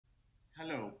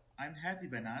Hello, I'm Hadi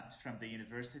Banat from the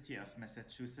University of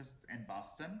Massachusetts in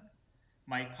Boston.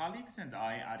 My colleagues and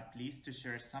I are pleased to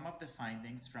share some of the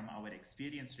findings from our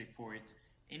experience report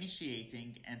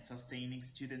initiating and sustaining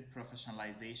student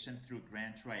professionalization through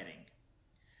grant writing.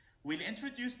 We'll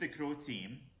introduce the CROW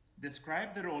team,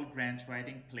 describe the role grant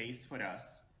writing plays for us,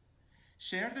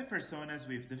 share the personas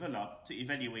we've developed to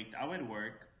evaluate our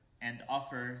work, and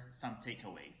offer some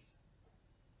takeaways.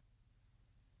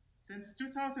 Since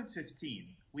 2015,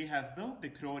 we have built the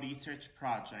CROW research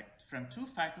project from 2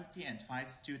 faculty and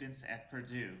 5 students at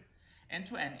Purdue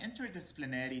into an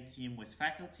interdisciplinary team with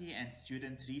faculty and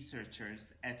student researchers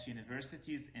at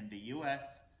universities in the US,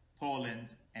 Poland,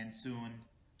 and soon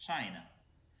China.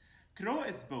 CROW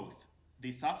is both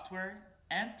the software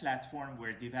and platform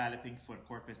we're developing for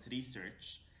corpus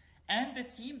research, and the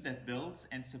team that builds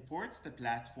and supports the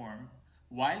platform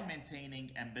while maintaining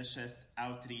ambitious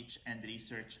outreach and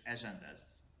research agendas.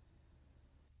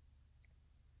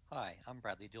 Hi, I'm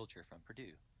Bradley Dilger from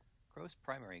Purdue. CROW's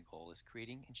primary goal is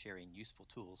creating and sharing useful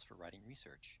tools for writing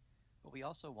research, but we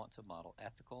also want to model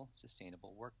ethical,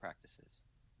 sustainable work practices.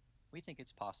 We think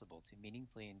it's possible to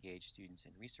meaningfully engage students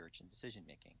in research and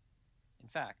decision-making. In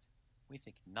fact, we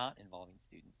think not involving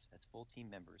students as full team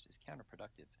members is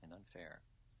counterproductive and unfair.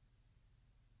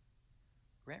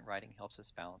 Grant writing helps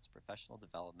us balance professional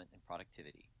development and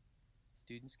productivity.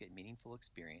 Students get meaningful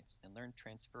experience and learn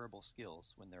transferable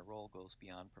skills when their role goes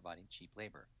beyond providing cheap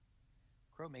labor.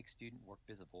 CROW makes student work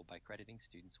visible by crediting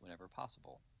students whenever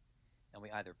possible, and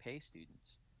we either pay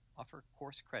students, offer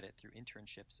course credit through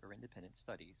internships or independent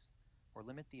studies, or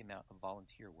limit the amount of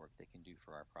volunteer work they can do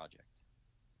for our project.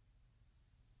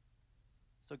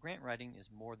 So grant writing is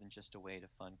more than just a way to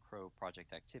fund CROW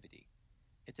project activity.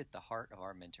 It's at the heart of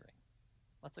our mentoring.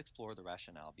 Let's explore the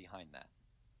rationale behind that.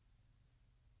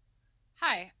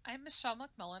 Hi, I'm Michelle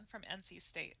McMullin from NC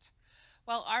State.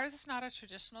 While ours is not a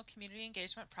traditional community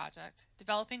engagement project,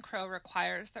 developing CROW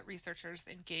requires that researchers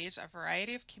engage a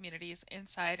variety of communities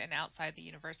inside and outside the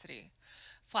university.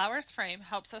 Flowers Frame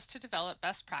helps us to develop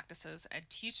best practices and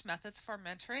teach methods for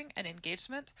mentoring and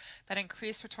engagement that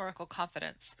increase rhetorical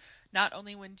confidence, not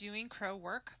only when doing CROW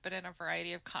work, but in a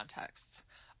variety of contexts.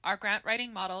 Our grant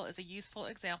writing model is a useful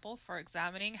example for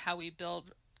examining how we build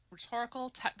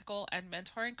rhetorical, technical, and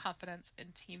mentoring confidence in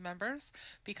team members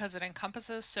because it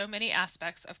encompasses so many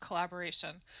aspects of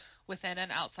collaboration within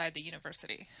and outside the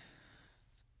university.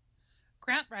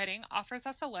 Grant writing offers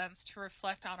us a lens to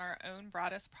reflect on our own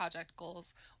broadest project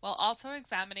goals while also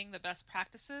examining the best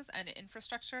practices and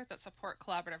infrastructure that support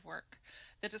collaborative work.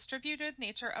 The distributed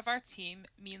nature of our team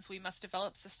means we must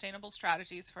develop sustainable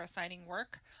strategies for assigning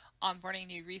work, onboarding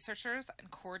new researchers, and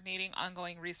coordinating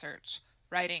ongoing research,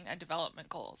 writing, and development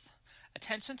goals.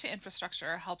 Attention to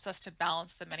infrastructure helps us to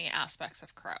balance the many aspects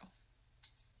of CROW.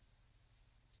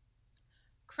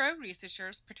 CROW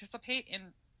researchers participate in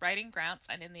writing grants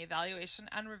and in the evaluation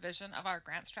and revision of our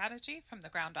grant strategy from the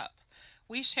ground up.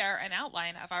 We share an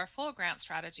outline of our full grant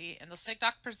strategy in the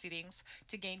SIGDOC proceedings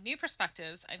to gain new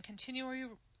perspectives and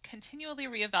continually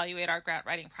reevaluate our grant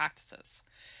writing practices.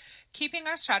 Keeping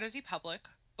our strategy public,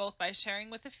 both by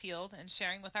sharing with the field and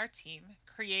sharing with our team,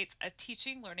 creates a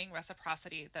teaching-learning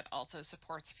reciprocity that also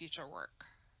supports future work.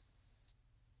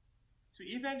 To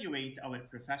evaluate our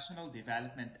professional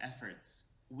development efforts,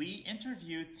 we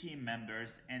interviewed team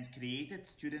members and created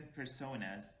student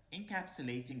personas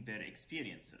encapsulating their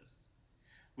experiences.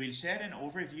 We'll share an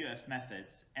overview of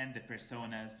methods and the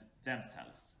personas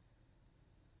themselves.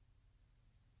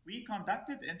 We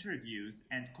conducted interviews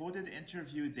and coded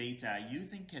interview data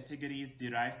using categories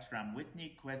derived from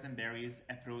Whitney Quisenberry's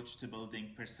approach to building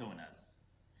personas.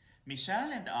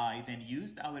 Michelle and I then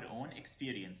used our own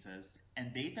experiences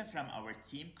and data from our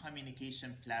team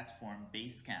communication platform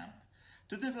Basecamp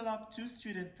to develop 2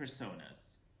 student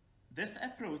personas. This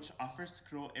approach offers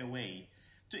CROW a way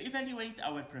to evaluate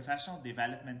our professional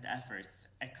development efforts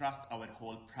across our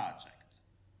whole project.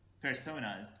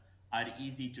 Personas are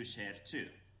easy to share too.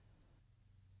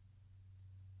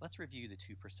 Let's review the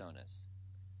 2 personas.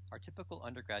 Our typical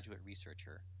undergraduate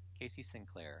researcher, Casey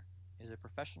Sinclair, is a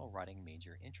professional writing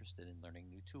major interested in learning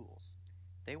new tools.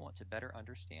 They want to better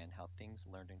understand how things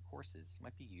learned in courses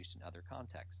might be used in other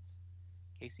contexts.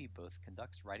 Casey both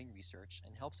conducts writing research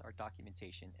and helps our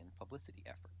documentation and publicity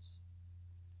efforts.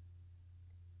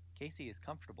 Casey is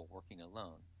comfortable working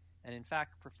alone, and in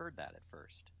fact preferred that at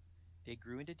first. They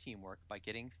grew into teamwork by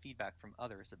getting feedback from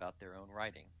others about their own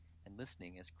writing and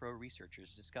listening as CROW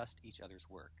researchers discussed each other's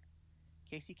work.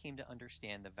 Casey came to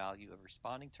understand the value of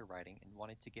responding to writing and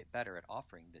wanted to get better at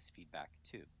offering this feedback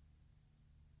too.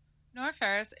 Nora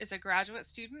Ferris is a graduate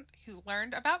student who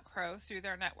learned about CROW through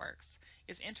their networks.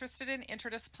 is interested in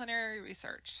interdisciplinary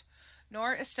research.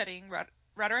 Noor is studying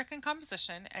rhetoric and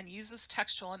composition and uses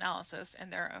textual analysis in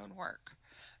their own work.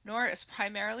 Noor is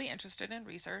primarily interested in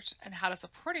research and had a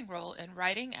supporting role in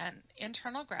writing an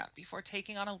internal grant before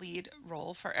taking on a lead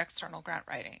role for external grant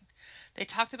writing. They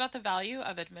talked about the value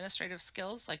of administrative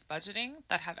skills like budgeting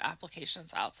that have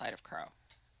applications outside of Crow.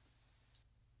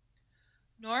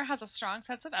 Noor has a strong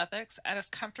sense of ethics and is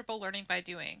comfortable learning by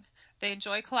doing. They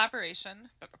enjoy collaboration,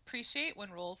 but appreciate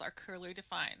when roles are clearly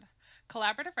defined.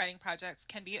 Collaborative writing projects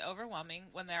can be overwhelming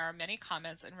when there are many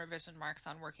comments and revision marks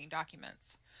on working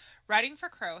documents. Writing for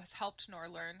Crow has helped Noor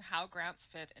learn how grants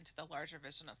fit into the larger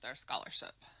vision of their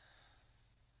scholarship.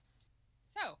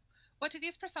 So, what do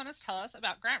these personas tell us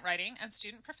about grant writing and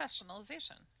student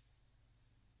professionalization?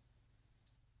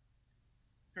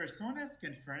 Personas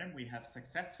confirm we have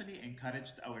successfully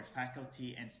encouraged our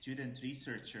faculty and student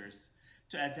researchers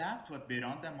to adapt what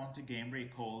Bironda Montgomery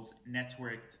calls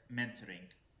networked mentoring,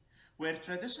 where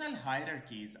traditional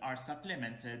hierarchies are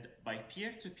supplemented by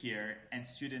peer-to-peer and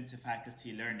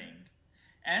student-to-faculty learning,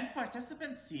 and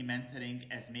participants see mentoring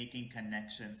as making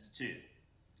connections too.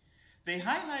 They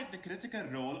highlight the critical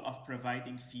role of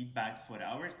providing feedback for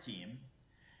our team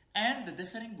and the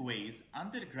differing ways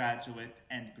undergraduate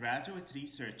and graduate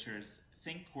researchers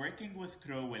think working with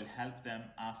Crow will help them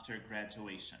after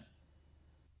graduation.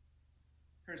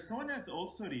 Personas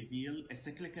also reveal a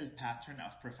cyclical pattern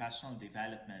of professional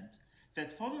development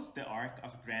that follows the arc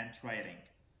of grant writing.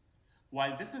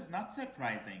 While this is not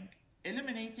surprising,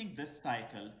 eliminating this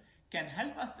cycle can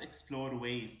help us explore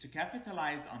ways to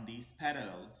capitalize on these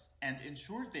parallels and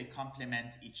ensure they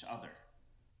complement each other.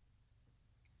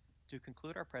 To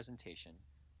conclude our presentation,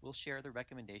 we'll share the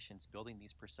recommendations building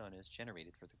these personas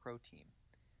generated for the Crow team.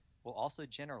 We'll also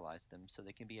generalize them so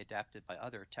they can be adapted by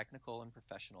other technical and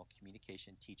professional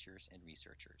communication teachers and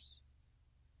researchers.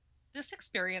 This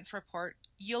experience report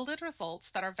yielded results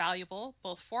that are valuable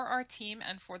both for our team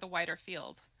and for the wider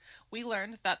field. We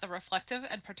learned that the reflective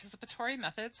and participatory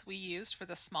methods we used for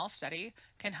this small study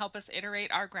can help us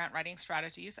iterate our grant writing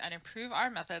strategies and improve our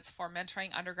methods for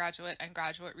mentoring undergraduate and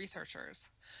graduate researchers.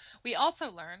 We also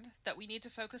learned that we need to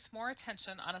focus more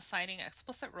attention on assigning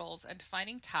explicit roles and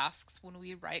defining tasks when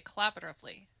we write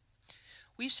collaboratively.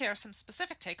 We share some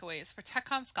specific takeaways for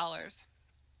TechCom scholars: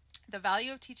 the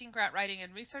value of teaching grant writing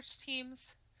in research teams,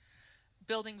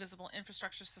 building visible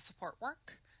infrastructures to support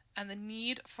work, and the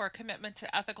need for a commitment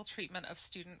to ethical treatment of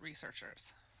student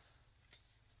researchers.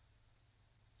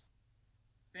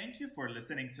 Thank you for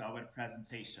listening to our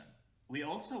presentation. We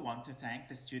also want to thank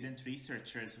the student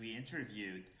researchers we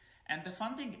interviewed and the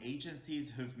funding agencies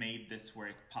who've made this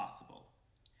work possible.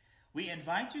 We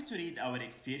invite you to read our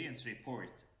experience report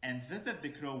and visit the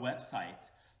Crow website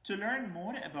to learn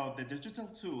more about the digital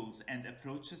tools and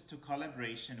approaches to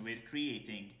collaboration we're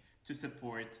creating to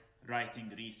support writing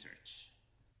research.